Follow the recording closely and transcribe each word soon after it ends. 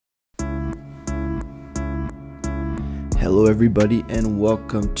Hello, everybody, and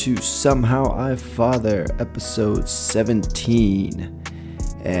welcome to Somehow I Father, episode 17.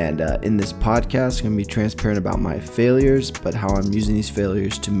 And in this podcast, I'm going to be transparent about my failures, but how I'm using these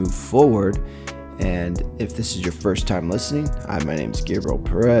failures to move forward. And if this is your first time listening, my name is Gabriel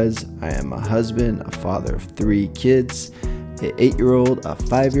Perez. I am a husband, a father of 3 kids, an 8-year-old, a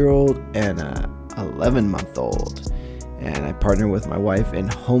 5-year-old, and an 11-month-old. And I partner with my wife in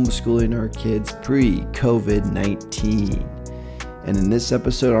homeschooling our kids pre-COVID-19. And in this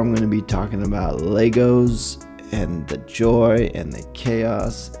episode, I'm going to be talking about Legos and the joy and the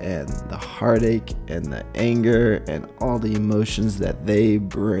chaos and the heartache and the anger and all the emotions that they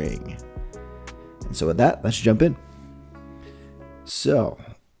bring. And so with that, let's jump in. So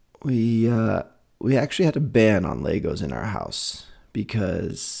we actually had a ban on Legos in our house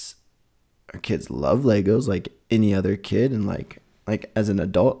because our kids love Legos like any other kid, and like as an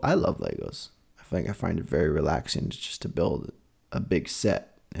adult, I love Legos. I find it very relaxing just to build a big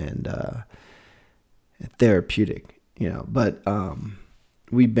set and therapeutic, But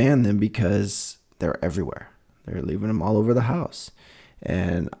we banned them because they're everywhere. They're leaving them all over the house,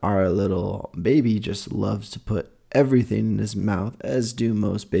 and our little baby just loves to put everything in his mouth, as do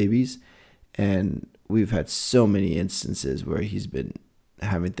most babies. And we've had so many instances where he's been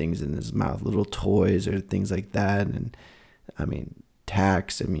having things in his mouth, little toys or things like that. And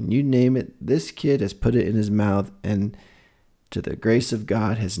tacks, you name it. This kid has put it in his mouth, and to the grace of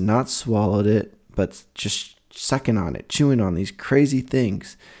God has not swallowed it, but just sucking on it, chewing on these crazy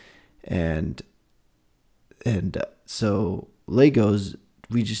things. And so Legos,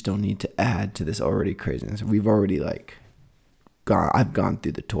 we just don't need to add to this already craziness. We've already I've gone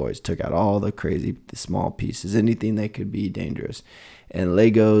through the toys, took out all the small pieces, anything that could be dangerous. And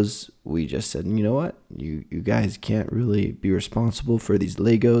Legos, we just said, you know what? You guys can't really be responsible for these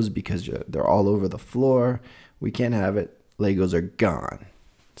Legos because they're all over the floor. We can't have it. Legos are gone.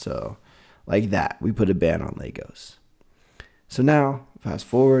 So like that, we put a ban on Legos. So now, fast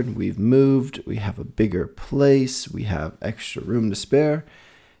forward, we've moved. We have a bigger place. We have extra room to spare.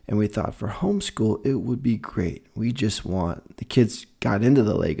 And we thought for homeschool, it would be great. The kids got into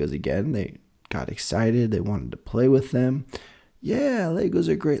the Legos again. They got excited. They wanted to play with them. Yeah, Legos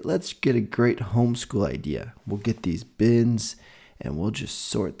are great. Let's get a great homeschool idea. We'll get these bins and we'll just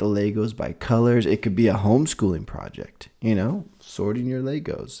sort the Legos by colors. It could be a homeschooling project, sorting your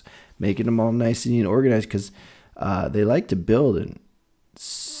Legos, making them all nice and organized, because they like to build, and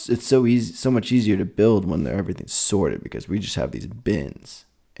it's so much easier to build when everything's sorted, because we just have these bins.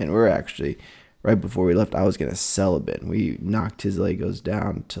 And we're actually, right before we left, I was going to sell a bin. We knocked his Legos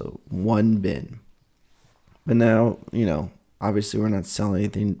down to 1 bin. But now, obviously we're not selling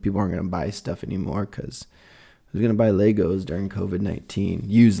anything. People aren't going to buy stuff anymore, because who's going to buy Legos during COVID-19?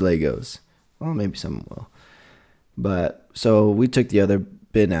 Used Legos. Well, maybe someone will. But so we took the other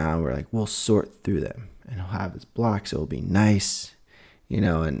bin out, and we're like, we'll sort through them. And he'll have his blocks. It'll be nice,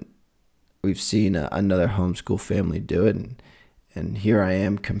 and we've seen another homeschool family do it. And here I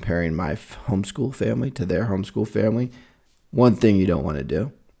am comparing my homeschool family to their homeschool family. One thing you don't want to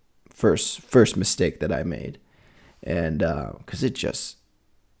do, first mistake that I made, and because it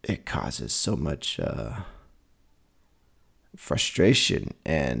causes so much frustration,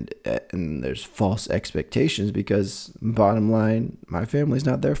 and there's false expectations, because bottom line, my family's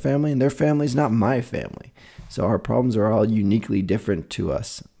not their family, and their family's not my family. So our problems are all uniquely different to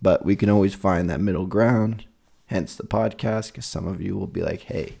us, but we can always find that middle ground. Hence the podcast, because some of you will be like,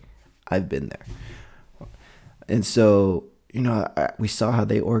 hey, I've been there. And so, we saw how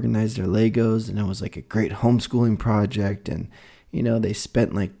they organized their Legos, and it was like a great homeschooling project. And, they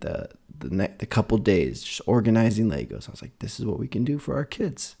spent like the couple days just organizing Legos. I was like, this is what we can do for our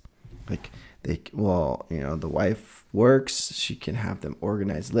kids. The wife works. She can have them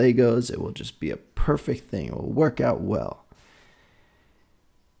organize Legos. It will just be a perfect thing. It will work out well.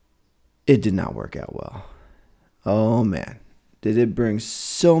 It did not work out well. Oh man, did it bring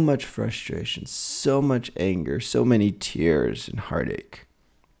so much frustration, so much anger, so many tears and heartache.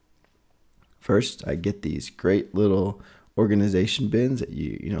 First, I get these great little organization bins that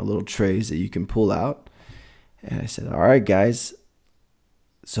little trays that you can pull out. And I said, all right, guys.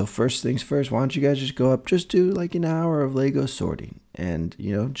 So first things first, why don't you guys just go up, just do like an hour of Lego sorting, and,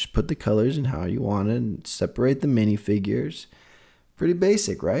 just put the colors in how you want it and separate the minifigures. Pretty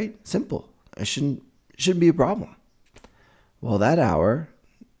basic, right? Simple. It shouldn't be a problem. Well, that hour,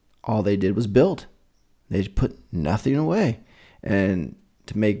 all they did was build. They put nothing away. And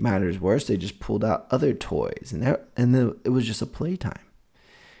to make matters worse, they just pulled out other toys. And it was just a playtime.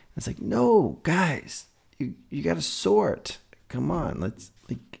 It's like, no, guys, you got to sort. Come on,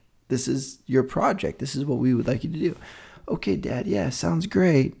 this is your project. This is what we would like you to do. okay, Dad, yeah, sounds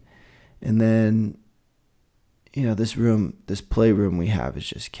great. And then, this playroom we have is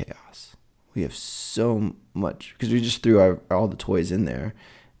just chaos. We have so much because we just threw all the toys in there,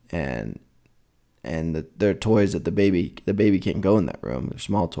 and they're toys that the baby can't go in that room. They're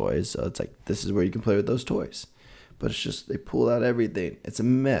small toys, so it's like this is where you can play with those toys. But it's just they pull out everything. It's a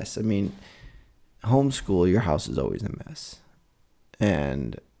mess. I mean, homeschool, your house is always a mess,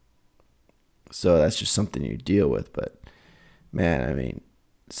 and so that's just something you deal with. But man, I mean,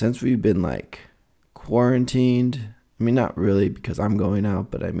 since we've been like quarantined, I mean, not really because I'm going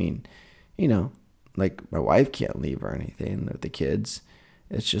out, but I mean, like my wife can't leave or anything with the kids.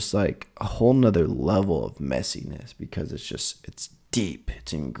 It's just like a whole nother level of messiness because it's deep,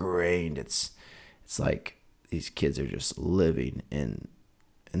 it's ingrained. It's like these kids are just living in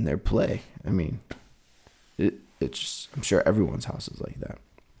their play. I mean, it's just, I'm sure everyone's house is like that.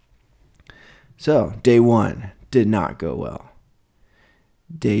 So day 1 did not go well.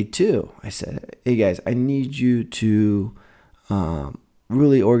 Day 2, I said, hey guys, I need you to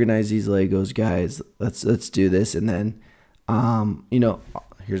really organize these Legos, guys. Let's do this. And then,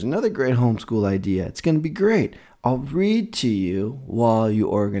 here's another great homeschool idea. It's going to be great. I'll read to you while you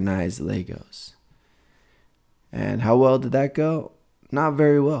organize Legos. And how well did that go? Not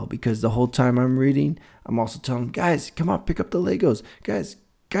very well, because the whole time I'm reading, I'm also telling them, guys, come on, pick up the Legos. Guys,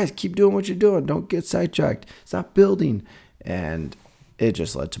 keep doing what you're doing. Don't get sidetracked. Stop building. And it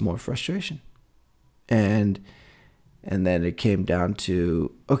just led to more frustration. And then it came down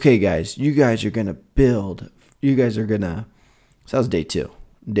to, okay, guys, you guys are going to build. You guys are going to, so that was day 2.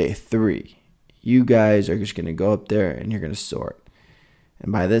 Day 3, you guys are just going to go up there and you're going to sort.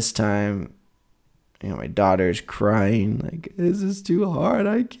 And by this time, my daughter's crying, like, this is too hard.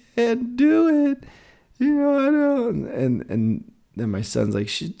 I can't do it. I don't. And then my son's like,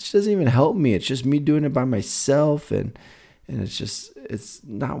 she doesn't even help me. It's just me doing it by myself. And it's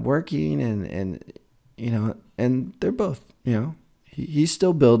not working. And they're both, he's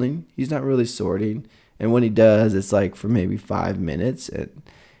still building. He's not really sorting. And when he does, it's like for maybe 5 minutes.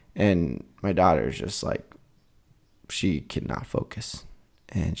 And my daughter's just like, she cannot focus.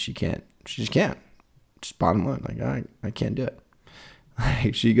 And she just can't. Just bottom line, like, I can't do it.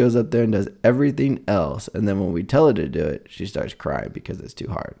 Like, she goes up there and does everything else. And then when we tell her to do it, she starts crying because it's too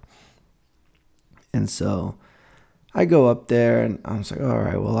hard. And so I go up there and I'm just like, all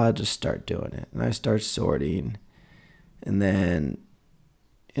right, well, I'll just start doing it. And I start sorting. And then,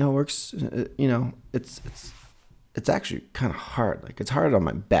 it works, it's actually kind of hard. Like, it's hard on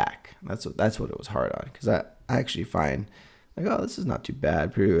my back. That's what it was hard on. Because I actually find, like, oh, this is not too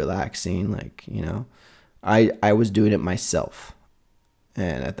bad. Pretty relaxing. Like, I was doing it myself.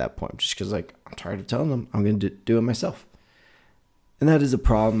 And at that point, just because, like, I'm tired of telling them I'm going to do it myself. And that is a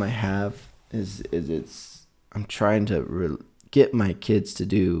problem I have is I'm trying to get my kids to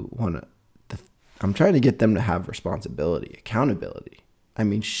do I'm trying to get them to have responsibility, accountability. I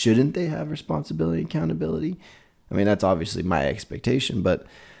mean, shouldn't they have responsibility, accountability? I mean, that's obviously my expectation, but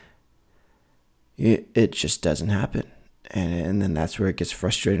it just doesn't happen. And then that's where it gets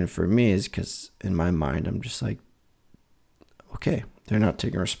frustrating for me, is because in my mind, I'm just like, okay, they're not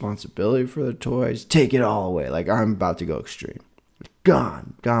taking responsibility for their toys. Take it all away. Like, I'm about to go extreme.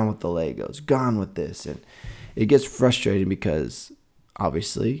 Gone with the Legos, gone with this. And it gets frustrating because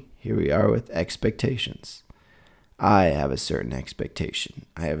obviously here we are with expectations. I have a certain expectation.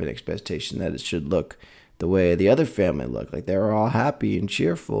 I have an expectation that it should look the way the other family looked. Like, they were all happy and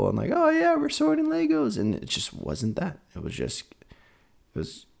cheerful and like, oh yeah, we're sorting Legos. And it just wasn't that. It was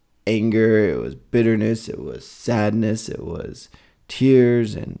anger. It was bitterness. It was sadness. It was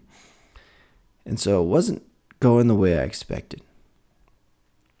tears. And so it wasn't going the way I expected.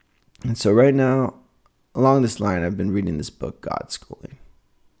 And so right now, along this line, I've been reading this book, God Schooling.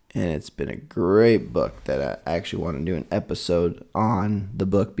 And it's been a great book that I actually want to do an episode on the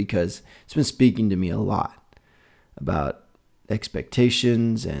book because it's been speaking to me a lot about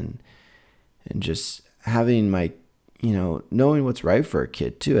expectations and just having my, knowing what's right for a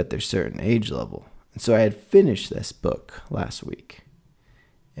kid too at their certain age level. And so I had finished this book last week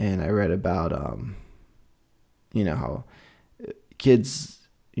and I read about, how kids,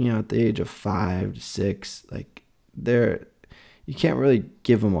 at the age of 5 to 6, like you can't really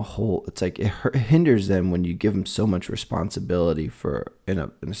give them a whole, it's like it hinders them when you give them so much responsibility in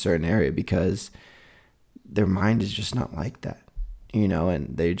a certain area because their mind is just not like that,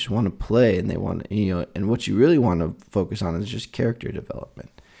 and they just want to play and they want to, and what you really want to focus on is just character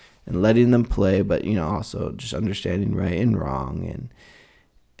development and letting them play, but, also just understanding right and wrong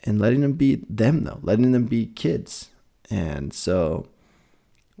and letting them be them though, letting them be kids. And so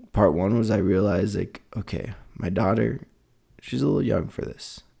part 1 was I realized, like, okay, my daughter, She's a little young for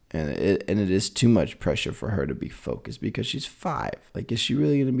this. And it is too much pressure for her to be focused because she's 5. Like, is she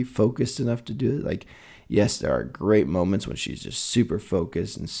really going to be focused enough to do it? Like, yes, there are great moments when she's just super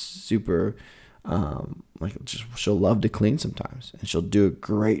focused and super, like, just she'll love to clean sometimes. And she'll do a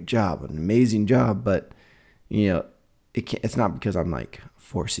great job, an amazing job. But, it's not because I'm, like,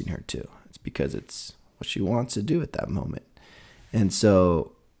 forcing her to. It's because it's what she wants to do at that moment. And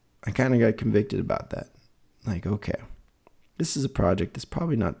so I kind of got convicted about that. Like, okay, this is a project that's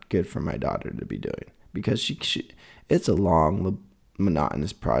probably not good for my daughter to be doing because it's a long,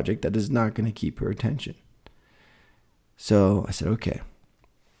 monotonous project that is not going to keep her attention. So I said, okay,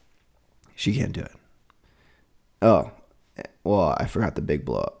 she can't do it. Oh, well, I forgot the big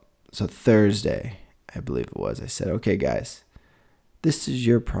blow up. So Thursday, I believe it was, I said, okay, guys, this is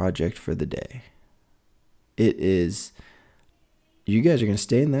your project for the day. It is, you guys are going to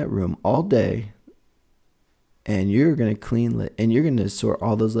stay in that room all day. And you're going to clean and you're going to sort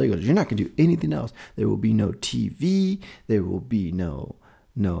all those Legos. You're not going to do anything else. There will be no TV. There will be no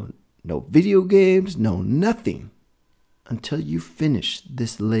video games, no nothing until you finish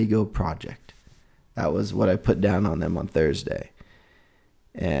this Lego project. That was what I put down on them on Thursday.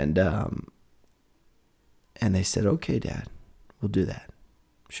 And they said, okay, Dad, we'll do that.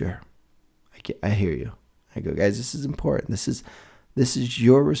 Sure. I hear you. I go, guys, this is important. This is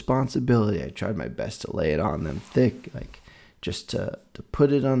your responsibility. I tried my best to lay it on them thick, like just to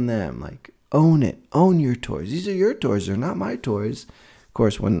put it on them, like own it, own your toys. These are your toys. They're not my toys. Of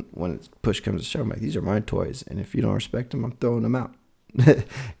course, when push comes to shove, I'm like, these are my toys. And if you don't respect them, I'm throwing them out.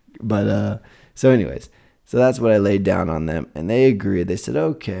 But so anyways, so that's what I laid down on them. And they agreed. They said,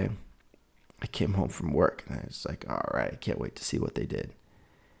 okay. I came home from work and I was like, all right, I can't wait to see what they did.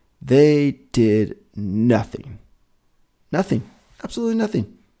 They did nothing. Nothing. Absolutely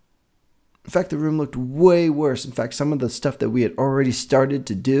nothing. In fact, the room looked way worse. In fact, some of the stuff that we had already started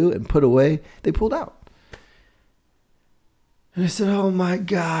to do and put away, they pulled out. And I said, oh my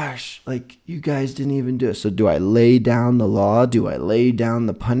gosh, like you guys didn't even do it. So do I lay down the law? Do I lay down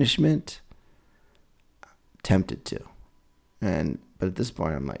the punishment? Tempted to. But at this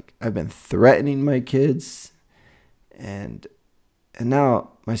point, I'm like, I've been threatening my kids. And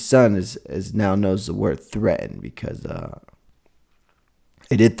now my son is now knows the word threaten because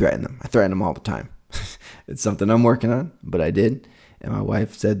I did threaten them. I threaten them all the time. It's something I'm working on, but I did. And my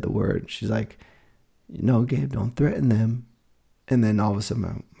wife said the word. She's like, Gabe, don't threaten them. And then all of a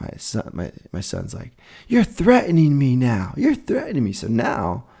sudden my son's like, you're threatening me now. You're threatening me. So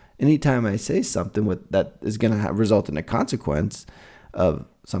now, anytime I say something that is going to result in a consequence of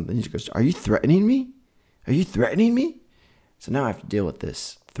something, he goes, are you threatening me? Are you threatening me? So now I have to deal with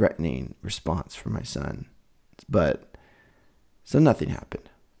this threatening response from my son. So nothing happened.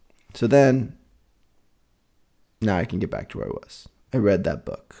 So then, now I can get back to where I was. I read that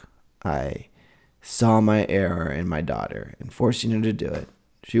book. I saw my error in my daughter and forcing her to do it.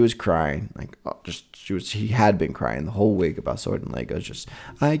 She was crying, she had been crying the whole week about sorting Legos. Just,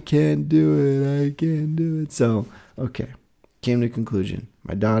 I can't do it. So, okay, came to a conclusion.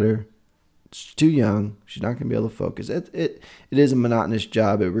 My daughter, she's too young. She's not gonna be able to focus. It is a monotonous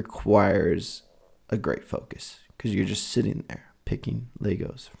job. It requires a great focus because you're just sitting there picking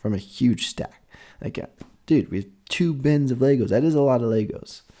Legos from a huge stack. Like, dude, we have 2 bins of Legos. That is a lot of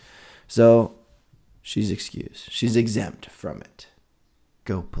Legos. So she's excused. She's exempt from it.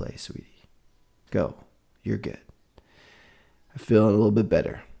 Go play, sweetie. Go. You're good. I feel a little bit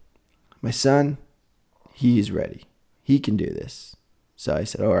better. My son, he's ready. He can do this. So I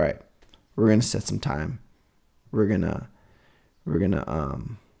said, all right, we're going to set some time. We're going to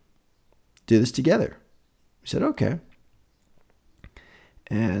do this together. We said, okay.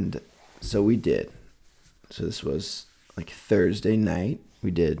 And so we did. So this was like Thursday night.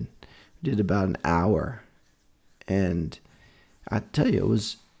 We did about an hour. And I tell you, it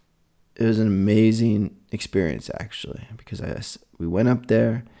was an amazing experience actually, because we went up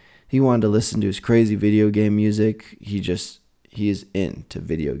there. He wanted to listen to his crazy video game music. He is into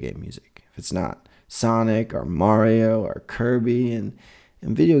video game music. If it's not Sonic or Mario or Kirby, and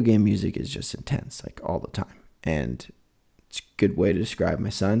video game music is just intense, like all the time. And it's a good way to describe my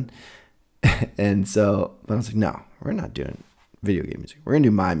son. And so, but I was like, no, we're not doing video game music. We're gonna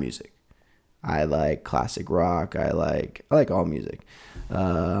do my music. I like classic rock. I like all music. There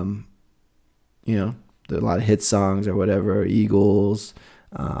are a lot of hit songs or whatever, Eagles.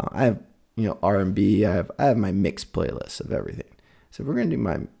 I have, R&B. I have my mixed playlist of everything. So we're going to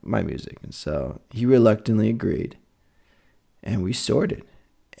do my music. And so he reluctantly agreed. And we sorted.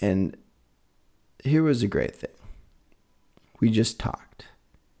 And here was a great thing. We just talked.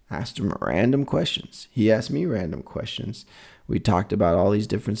 asked him random questions. He asked me random questions. We talked about all these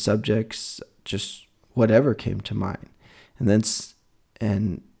different subjects, just whatever came to mind. And then,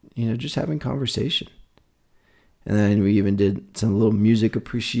 just having conversation. And then we even did some little music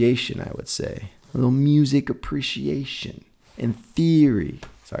appreciation, I would say. A little music appreciation in theory.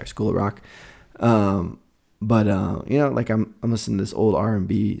 Sorry, School of Rock. But I'm listening to this old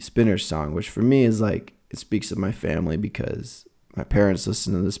R&B Spinners song, which for me is like, it speaks of my family because my parents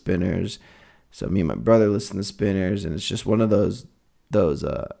listen to the Spinners. So me and my brother listen to Spinners, and it's just one of those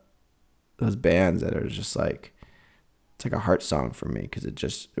bands that are just like, it's like a heart song for me because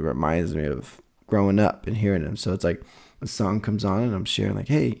it reminds me of growing up and hearing them. So it's like a song comes on and I'm sharing like,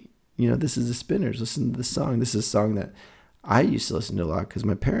 hey, this is the Spinners. Listen to this song. This is a song that I used to listen to a lot because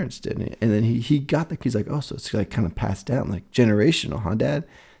my parents did. And then he got that. He's like, oh, so it's like kind of passed down, like generational, huh, Dad?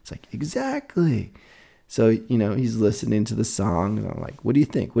 It's like, exactly. So, he's listening to the song and I'm like, what do you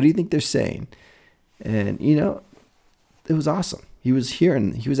think? What do you think they're saying? And, it was awesome. He was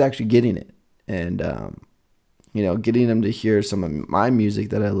actually getting it. And, getting him to hear some of my music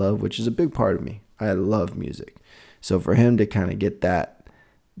that I love, which is a big part of me. I love music. So for him to kind of get that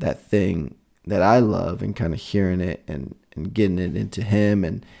thing that I love and kind of hearing it and getting it into him.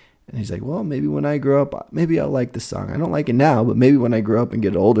 And he's like, well, maybe when I grow up, maybe I'll like the song. I don't like it now, but maybe when I grow up and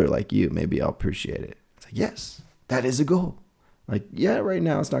get older like you, maybe I'll appreciate it. It's like, yes, that is a goal. Like, yeah, right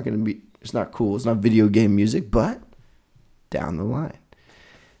now it's not cool. It's not video game music, but down the line.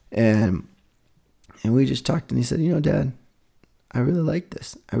 And we just talked and he said, Dad, I really like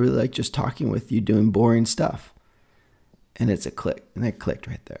this. I really like just talking with you, doing boring stuff. And it's a click. And it clicked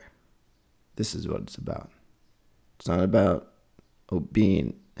right there. This is what it's about. It's not about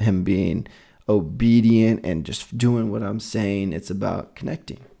being obedient and just doing what I'm saying. It's about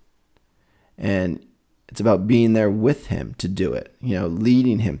connecting. And it's about being there with him to do it,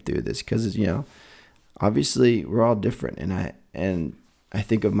 leading him through this. Because, obviously we're all different. And I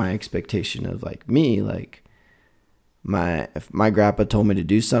think of my expectation of like me, like if my grandpa told me to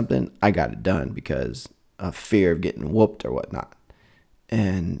do something, I got it done because of fear of getting whooped or whatnot.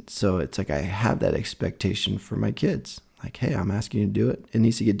 And so it's like I have that expectation for my kids. Like, hey, I'm asking you to do it. It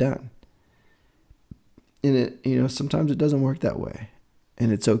needs to get done. And it, sometimes it doesn't work that way.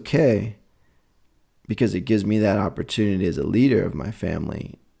 And it's okay because it gives me that opportunity as a leader of my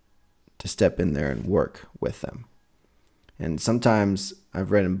family to step in there and work with them. And sometimes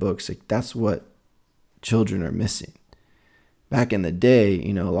I've read in books, like that's what children are missing. Back in the day,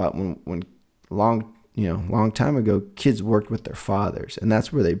 a lot when long time ago, kids worked with their fathers, and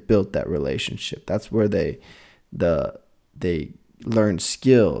that's where they built that relationship. That's where they learned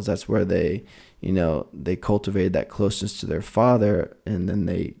skills. That's where they cultivated that closeness to their father, and then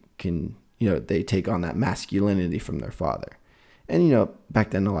they can, they take on that masculinity from their father. And,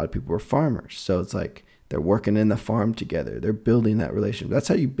 back then a lot of people were farmers. So it's like they're working in the farm together. They're building that relationship. That's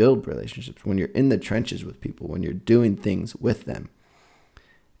how you build relationships, when you're in the trenches with people, when you're doing things with them.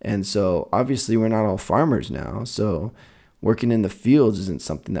 And so obviously we're not all farmers now. So working in the fields isn't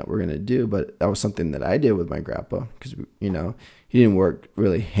something that we're going to do. But that was something that I did with my grandpa because, he didn't work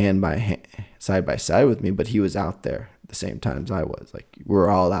really side by side with me, but he was out there at the same time as I was. Like we're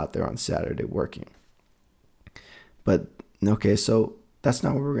all out there on Saturday working. But okay, so that's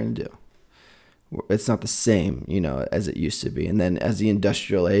not what we're going to do. It's not the same, as it used to be. And then as the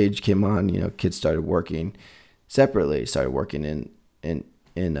industrial age came on, kids started working separately, started working in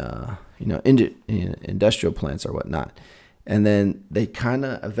industrial plants or whatnot. And then they kind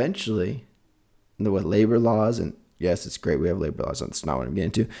of eventually, with labor laws, and yes, it's great we have labor laws, that's not what I'm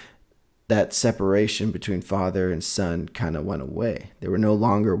getting to, that separation between father and son kind of went away. They were no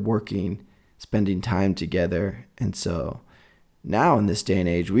longer working, spending time together. And so now in this day and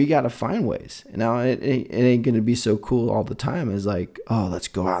age, we got to find ways. And now it ain't going to be so cool all the time as like, oh, let's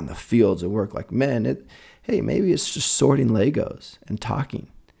go out in the fields and work like men. Hey, maybe it's just sorting Legos and talking.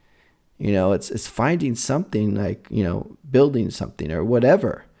 It's finding something like, building something or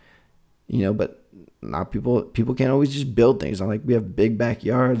whatever, but not people can't always just build things. It's not like we have big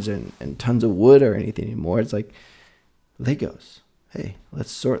backyards and tons of wood or anything anymore. It's like Legos. Hey,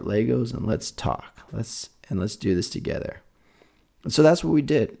 let's sort Legos and let's talk. Let's do this together. And so that's what we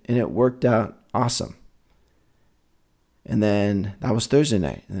did. And it worked out awesome. And then that was Thursday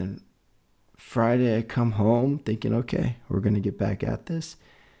night. And then Friday I come home thinking, okay, we're going to get back at this.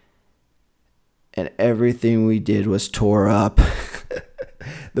 And everything we did was tore up.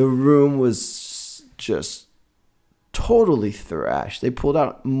 The room was just totally thrashed. They pulled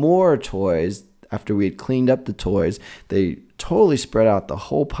out more toys after we had cleaned up the toys. They totally spread out the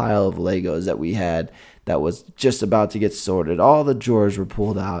whole pile of Legos that we had that was just about to get sorted. All the drawers were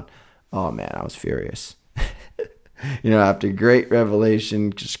pulled out. Oh man, I was furious. After great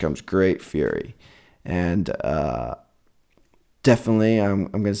revelation just comes great fury. And definitely, I'm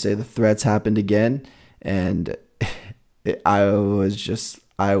going to say the threats happened again. And I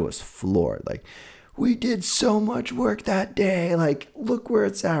was floored. Like, we did so much work that day. Like, look where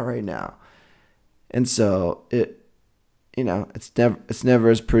it's at right now. And so it's never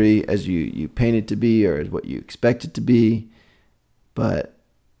as pretty as you paint it to be or as what you expect it to be. But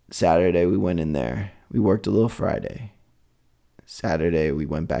Saturday we went in there. We worked a little Friday. Saturday we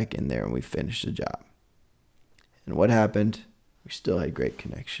went back in there and we finished the job. And what happened? We still had great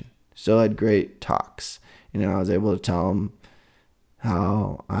connection. Still had great talks. I was able to tell him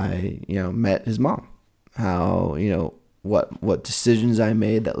how I, met his mom. How, what decisions I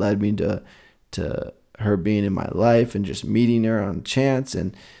made that led me to her being in my life and just meeting her on chance,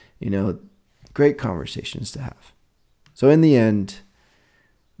 and great conversations to have. So in the end,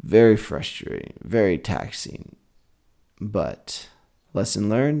 very frustrating, very taxing, but lesson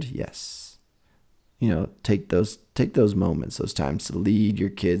learned, yes. Take those moments, those times to lead your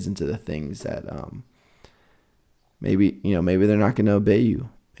kids into the things that maybe they're not going to obey you.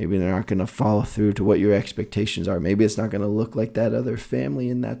 Maybe they're not going to follow through to what your expectations are. Maybe it's not going to look like that other family,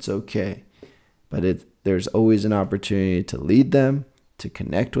 and that's okay. But there's always an opportunity to lead them, to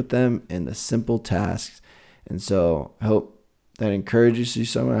connect with them in the simple tasks. And so I hope that encourages you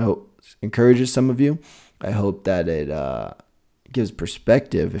some. I hope encourages some of you. I hope that it gives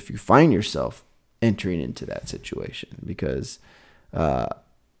perspective if you find yourself entering into that situation, because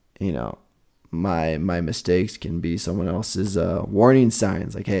my mistakes can be someone else's warning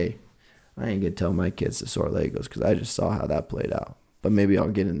signs. Like, hey, I ain't gonna tell my kids to sort Legos because I just saw how that played out. But maybe I'll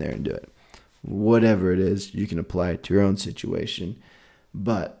get in there and do it. Whatever it is, you can apply it to your own situation.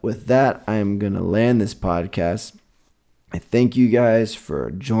 But with that, I'm gonna land this podcast. I thank you guys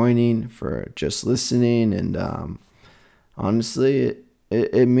for joining, for just listening, and honestly,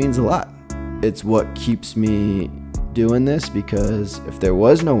 it means a lot. It's what keeps me doing this, because if there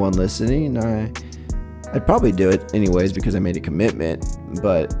was no one listening, I'd probably do it anyways because I made a commitment.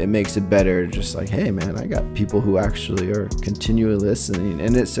 But it makes it better, just like, hey man, I got people who actually are continually listening,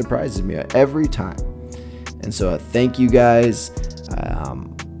 and it surprises me every time. And so thank you guys.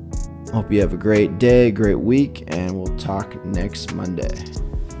 Hope you have a great day, great week, and we'll talk next Monday.